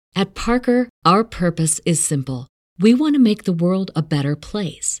At Parker, our purpose is simple. We want to make the world a better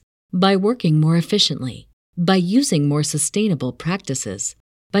place by working more efficiently, by using more sustainable practices,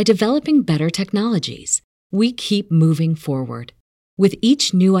 by developing better technologies. We keep moving forward. With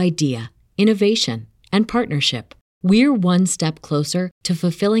each new idea, innovation, and partnership, we're one step closer to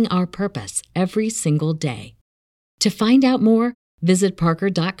fulfilling our purpose every single day. To find out more, visit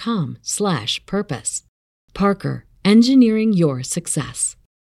parker.com/purpose. Parker, engineering your success.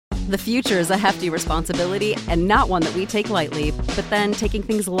 The future is a hefty responsibility and not one that we take lightly. But then taking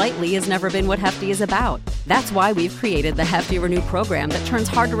things lightly has never been what Hefty is about. That's why we've created the Hefty Renew program that turns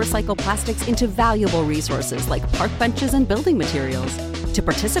hard-to-recycle plastics into valuable resources like park benches and building materials. To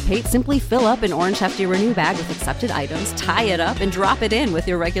participate, simply fill up an orange Hefty Renew bag with accepted items, tie it up, and drop it in with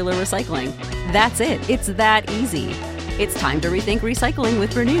your regular recycling. That's it. It's that easy. It's time to rethink recycling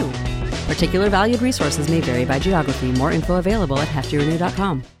with Renew. Particular valued resources may vary by geography. More info available at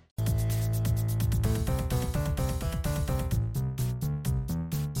heftyrenew.com.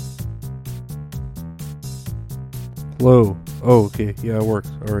 Hello. Oh, okay. Yeah, it works.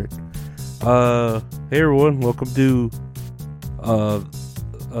 All right. Hey everyone. Welcome to the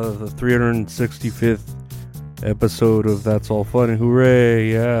 365th episode of That's All Fun and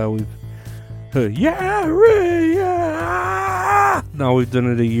Hooray! Yeah, yeah, hooray! Yeah. Now we've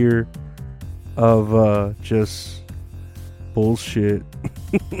done it a year of just bullshit.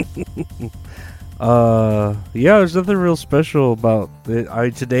 Yeah, there's nothing real special about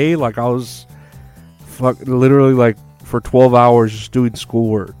it. Today, I was literally for 12 hours just doing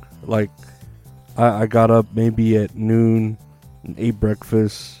schoolwork. I got up maybe at noon and ate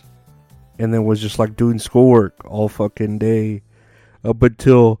breakfast and then was just doing schoolwork all fucking day up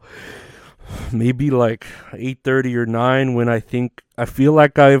until maybe 8:30 or 9 when I feel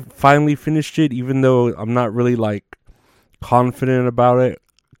like I finally finished it, even though I'm not really confident about it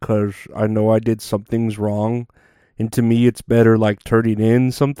because I know I did some things wrong, and to me it's better turning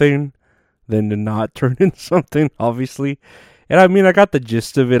in something than to not turn in something, obviously. And I mean, I got the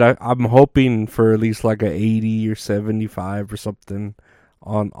gist of it. I'm hoping for at least a 80 or 75 or something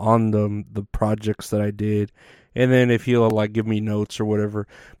on the projects that I did. And then if he'll give me notes or whatever.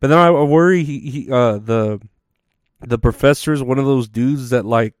 But then I worry the professor is one of those dudes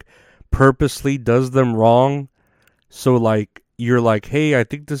that purposely does them wrong. So you're hey, I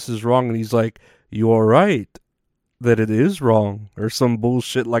think this is wrong, and he's you are right that it is wrong, or some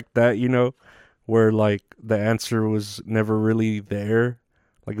bullshit like that, where the answer was never really there,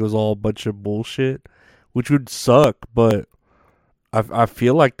 it was all a bunch of bullshit, which would suck. But I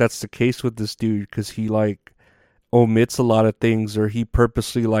feel like that's the case with this dude, because he omits a lot of things, or he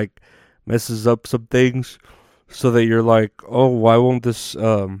purposely messes up some things so that you're oh, why won't this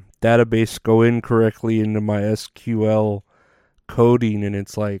database go in correctly into my SQL coding? And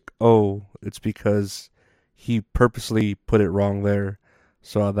it's oh, it's because he purposely put it wrong there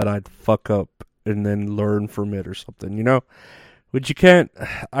so that I'd fuck up and then learn from it or something, which you can't.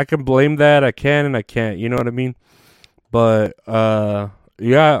 I can blame that. I can and I can't, you know what I mean? But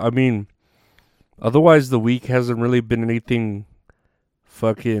yeah, I mean, otherwise the week hasn't really been anything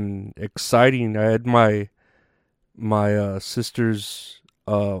fucking exciting. I had my sister's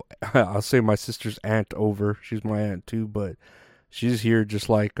I'll say my sister's aunt over. She's my aunt too, but she's here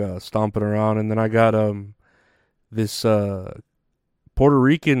just stomping around. And then I got this Puerto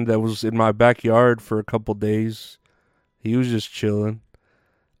Rican that was in my backyard for a couple days. He was just chilling.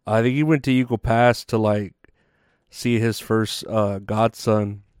 I think he went to Eagle Pass to see his first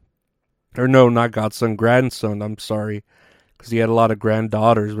godson. Or no, not godson, grandson, I'm sorry. Because he had a lot of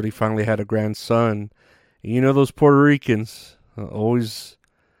granddaughters, but he finally had a grandson. And those Puerto Ricans, always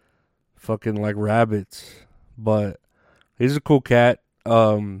fucking like rabbits. But he's a cool cat.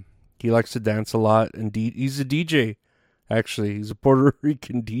 He likes to dance a lot, and he's a DJ. Actually, he's a Puerto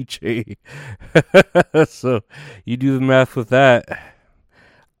Rican DJ. So you do the math with that.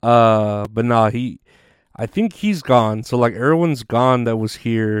 But nah, I think he's gone. So everyone's gone that was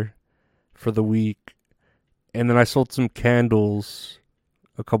here for the week. And then I sold some candles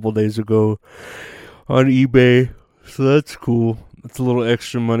a couple days ago on eBay. So that's cool. It's a little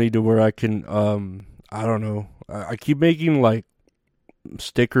extra money to where I can, I don't know. I keep making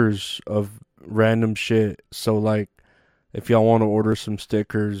stickers of random shit. So if y'all want to order some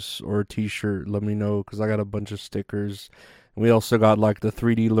stickers or a t-shirt, let me know, because I got a bunch of stickers. And we also got the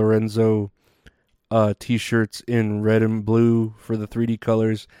 3D Lorenzo t-shirts in red and blue for the 3D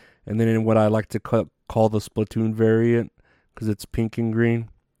colors, and then in what I like to call the Splatoon variant, because it's pink and green,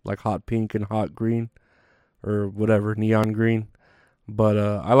 hot pink and hot green, or whatever, neon green. But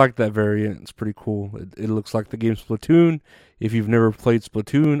I like that variant. It's pretty cool. It looks like the game Splatoon. If you've never played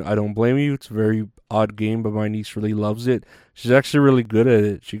Splatoon, I don't blame you. It's a very odd game, but my niece really loves it. She's actually really good at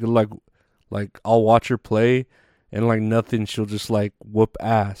it. She could like I'll watch her play, and like nothing, she'll just like whoop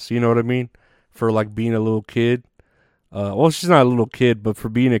ass. You know what I mean? For like being a little kid. Well, she's not a little kid, but for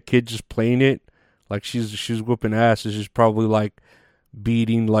being a kid just playing it, like she's whooping ass. She's just probably like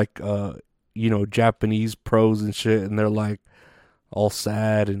beating like Japanese pros and shit, and they're like all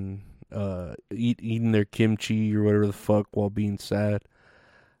sad and eating their kimchi or whatever the fuck while being sad.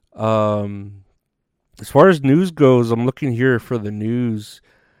 As far as news goes, I'm looking here for the news.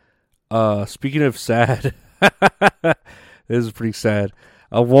 Speaking of sad, this is pretty sad.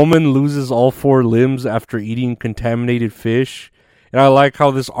 A woman loses all 4 limbs after eating contaminated fish. And I like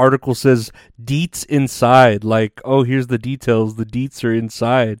how this article says deets inside. Like, oh, here's the details. The deets are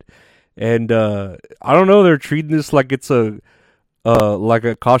inside. And I don't know, they're treating this like it's a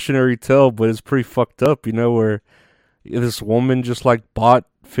cautionary tale, but it's pretty fucked up, where this woman just like bought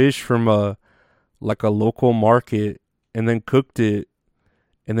fish from a local market and then cooked it,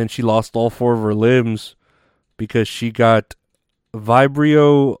 and then she lost all 4 of her limbs because she got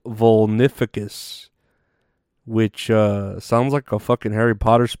Vibrio vulnificus, which sounds like a fucking Harry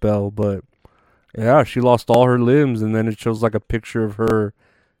Potter spell, but yeah, she lost all her limbs, and then it shows like a picture of her,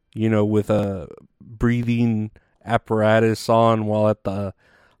 with a breathing apparatus on while at the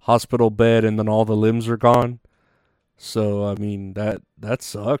hospital bed, and then all the limbs are gone. So I mean that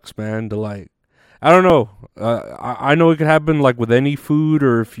sucks, man. To like, I don't know. I know it could happen like with any food,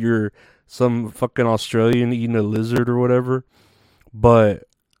 or if you're some fucking Australian eating a lizard or whatever. But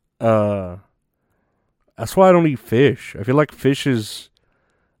that's why I don't eat fish. I feel like fish is,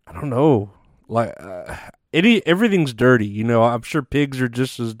 I don't know, like everything's dirty. I'm sure pigs are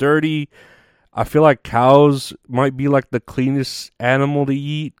just as dirty. I feel like cows might be like the cleanest animal to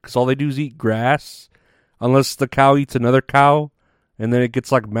eat because all they do is eat grass, unless the cow eats another cow, and then it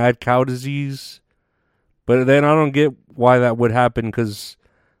gets like mad cow disease. But then I don't get why that would happen, because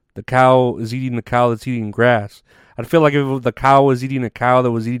the cow is eating the cow that's eating grass. I feel like if the cow was eating a cow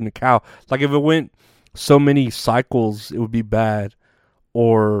that was eating a cow, like if it went so many cycles, it would be bad.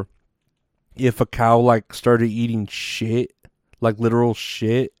 Or if a cow like started eating shit, like literal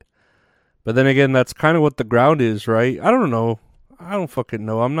shit. But then again, that's kind of what the ground is, right? I don't know. I don't fucking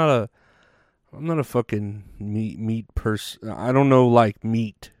know. I'm not a fucking meat person. I don't know like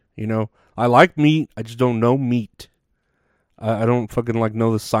meat, I like meat. I just don't know meat. I don't fucking like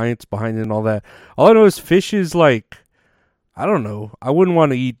know the science behind it and all that. All I know is fish is like, I don't know. I wouldn't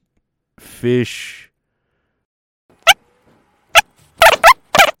want to eat fish.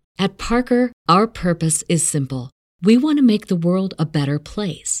 At Parker, our purpose is simple. We want to make the world a better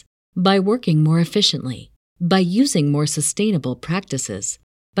place by working more efficiently, by using more sustainable practices,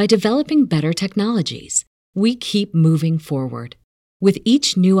 by developing better technologies. We keep moving forward. With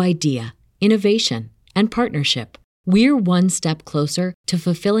each new idea, innovation, and partnership, we're one step closer to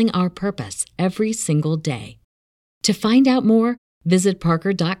fulfilling our purpose every single day. To find out more, visit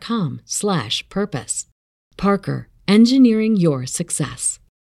parker.com/purpose. Parker, engineering your success.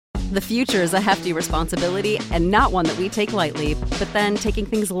 The future is a hefty responsibility and not one that we take lightly. But then taking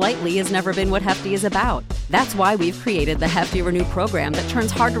things lightly has never been what Hefty is about. That's why we've created the Hefty Renew program that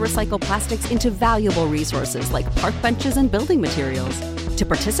turns hard-to-recycle plastics into valuable resources like park benches and building materials. To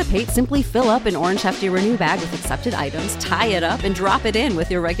participate, simply fill up an orange Hefty Renew bag with accepted items, tie it up, and drop it in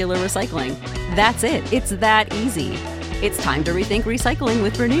with your regular recycling. That's it. It's that easy. It's time to rethink recycling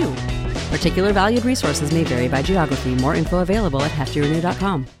with Renew. Particular valued resources may vary by geography. More info available at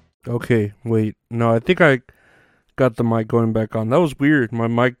heftyrenew.com. Okay, wait. No, I think I got the mic going back on. That was weird. My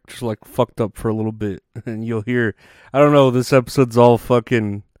mic just like fucked up for a little bit. And you'll hear, I don't know, this episode's all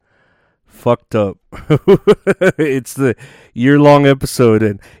fucking fucked up. It's the year-long episode.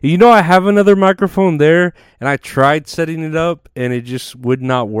 And I have another microphone there, and I tried setting it up, and it just would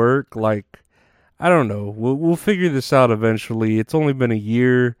not work. Like, I don't know. We'll figure this out eventually. It's only been a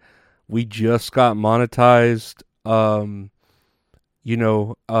year. We just got monetized.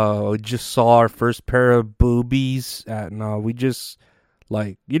 Just saw our first pair of boobies. We just,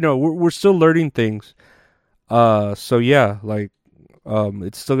 we're still learning things. So yeah,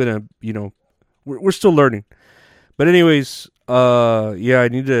 it's still gonna, we're still learning. But anyways, I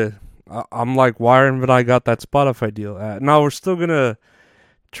need to, I'm like, why haven't I got that Spotify deal? Now we're still gonna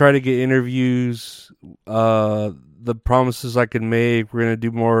try to get interviews, the promises I can make. We're gonna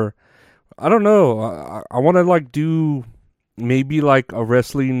do more. I don't know. I want to do maybe a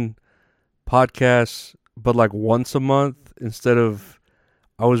wrestling podcast, but once a month instead of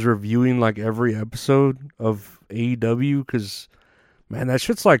I was reviewing every episode of AEW, because man, that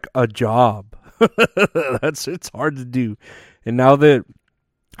shit's like a job. It's hard to do. And now that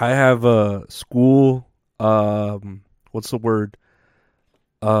I have a school, what's the word?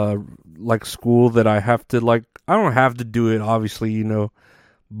 Like school that I have to like, I don't have to do it, obviously,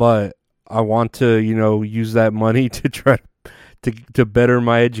 but I want to, use that money to try to better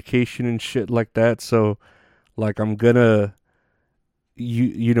my education and shit like that. So, like, I'm gonna,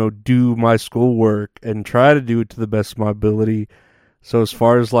 do my schoolwork and try to do it to the best of my ability. So as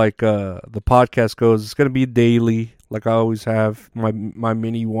far as like the podcast goes, it's gonna be daily, like I always have my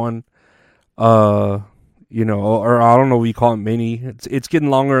mini one. Or I don't know what you call it, mini. It's getting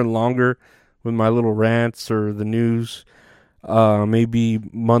longer and longer with my little rants or the news. Maybe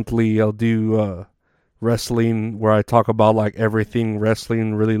monthly I'll do wrestling where I talk about like everything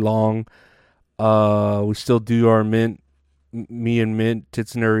wrestling really long. We still do our me and Mint,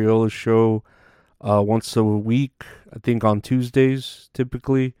 Tits and Areola show once a week, I think on Tuesdays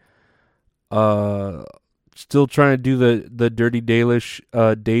typically. Still trying to do the Dirty Dalish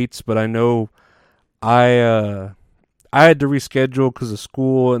dates, but I know I had to reschedule because of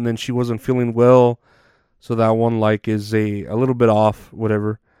school, and then she wasn't feeling well, so that one like is a little bit off.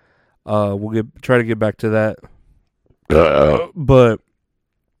 Whatever. We'll try to get back to that. But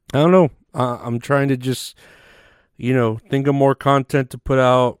I don't know. I'm trying to just think of more content to put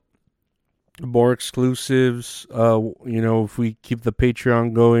out, more exclusives. If we keep the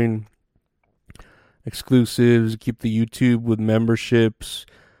Patreon going, exclusives, keep the YouTube with memberships.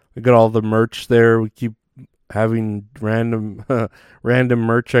 We got all the merch there. We keep having random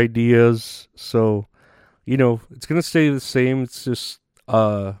merch ideas. So, it's going to stay the same. It's just,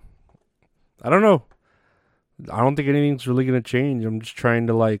 I don't know. I don't think anything's really going to change. I'm just trying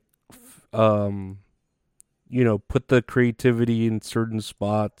to like, put the creativity in certain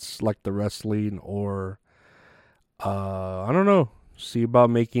spots like the wrestling or, I don't know, see about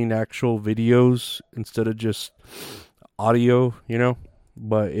making actual videos instead of just audio,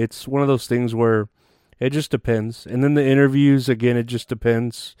 but it's one of those things where it just depends. And then the interviews, again, it just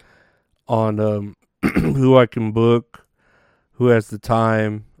depends on who I can book, who has the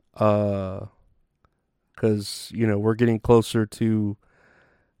time, because we're getting closer to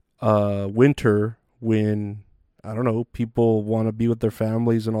winter when, I don't know, people want to be with their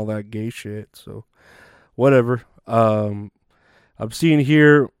families and all that gay shit. So whatever. I'm seeing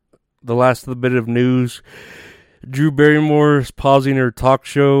here the last of the bit of news. Drew Barrymore is pausing her talk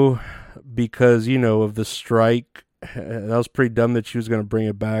show because, of the strike. That was pretty dumb that she was going to bring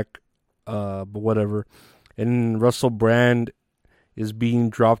it back, but whatever. And Russell Brand is being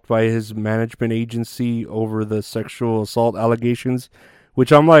dropped by his management agency over the sexual assault allegations,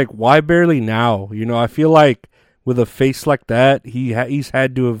 which I'm like, why barely now? I feel like with a face like that, he's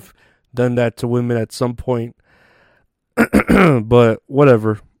had to have done that to women at some point. But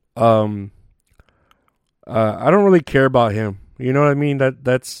whatever. I don't really care about him. You know what I mean?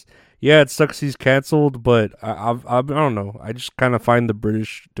 That's it sucks he's canceled, but I don't know. I just kind of find the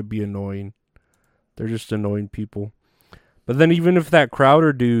British to be annoying. They're just annoying people. But then even if that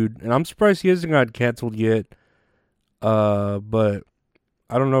Crowder dude, and I'm surprised he hasn't got canceled yet, but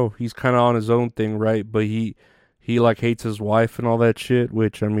I don't know. He's kind of on his own thing, right? But he like hates his wife and all that shit,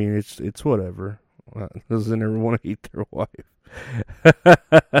 which I mean, it's whatever. Doesn't everyone hate their wife?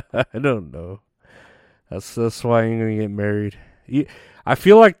 I don't know. That's why I ain't gonna get married. I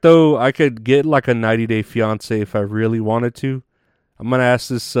feel like though I could get like a 90-day fiance if I really wanted to. I'm gonna ask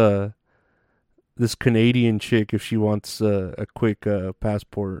this Canadian chick if she wants a quick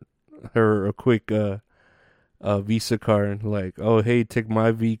passport or a quick Visa card. Like, oh hey, take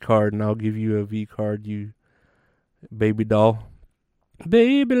my V card and I'll give you a V card, you baby doll.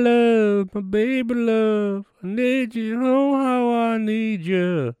 Baby love, my baby love, I need you, oh how I need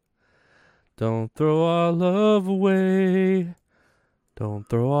you. Don't throw our love away. Don't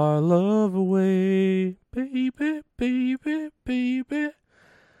throw our love away. Baby, baby, baby.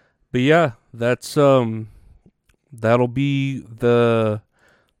 But yeah, that's that'll be the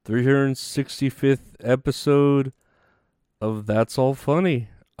 365th episode of That's All Funny.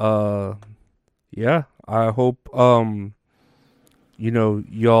 Yeah, I hope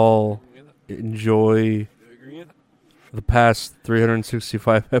y'all enjoy the past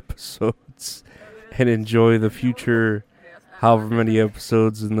 365 episodes and enjoy the future however many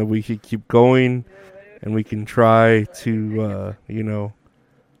episodes, and that we can keep going and we can try to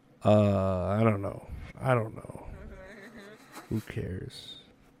I don't know. Who cares?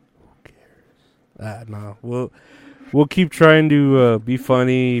 No. We'll keep trying to be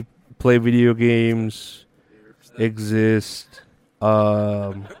funny, play video games, exist.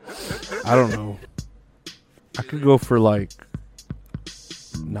 I don't know. I could go for like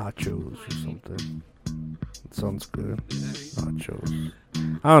nachos or something. It sounds good. Nachos.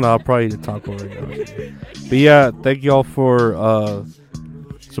 I don't know. I'll probably eat a taco right now. But yeah, thank y'all for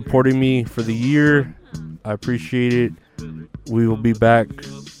supporting me for the year. I appreciate it. We will be back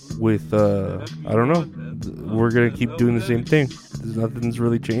with I don't know. We're gonna keep doing the same thing. Nothing's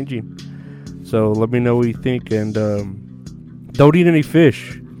really changing. So let me know what you think, and don't eat any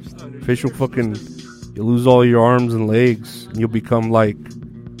fish. Fish will fucking, you'll lose all your arms and legs, and you'll become like,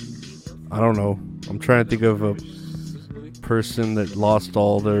 I don't know. I'm trying to think of a person that lost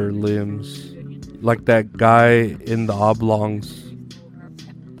all their limbs, like that guy in The Oblongs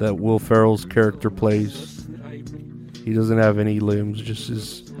that Will Ferrell's character plays. He doesn't have any limbs, just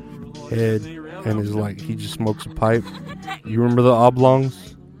his head and his, like, he just smokes a pipe. You remember The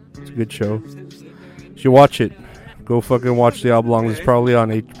Oblongs? It's a good show. You should watch it. Go fucking watch The Oblongs. It's probably on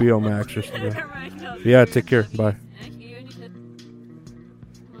HBO Max or something. But yeah, take care. Bye.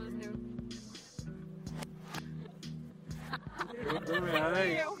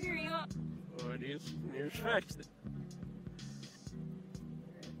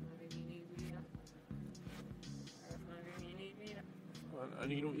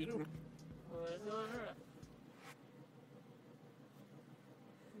 You don't.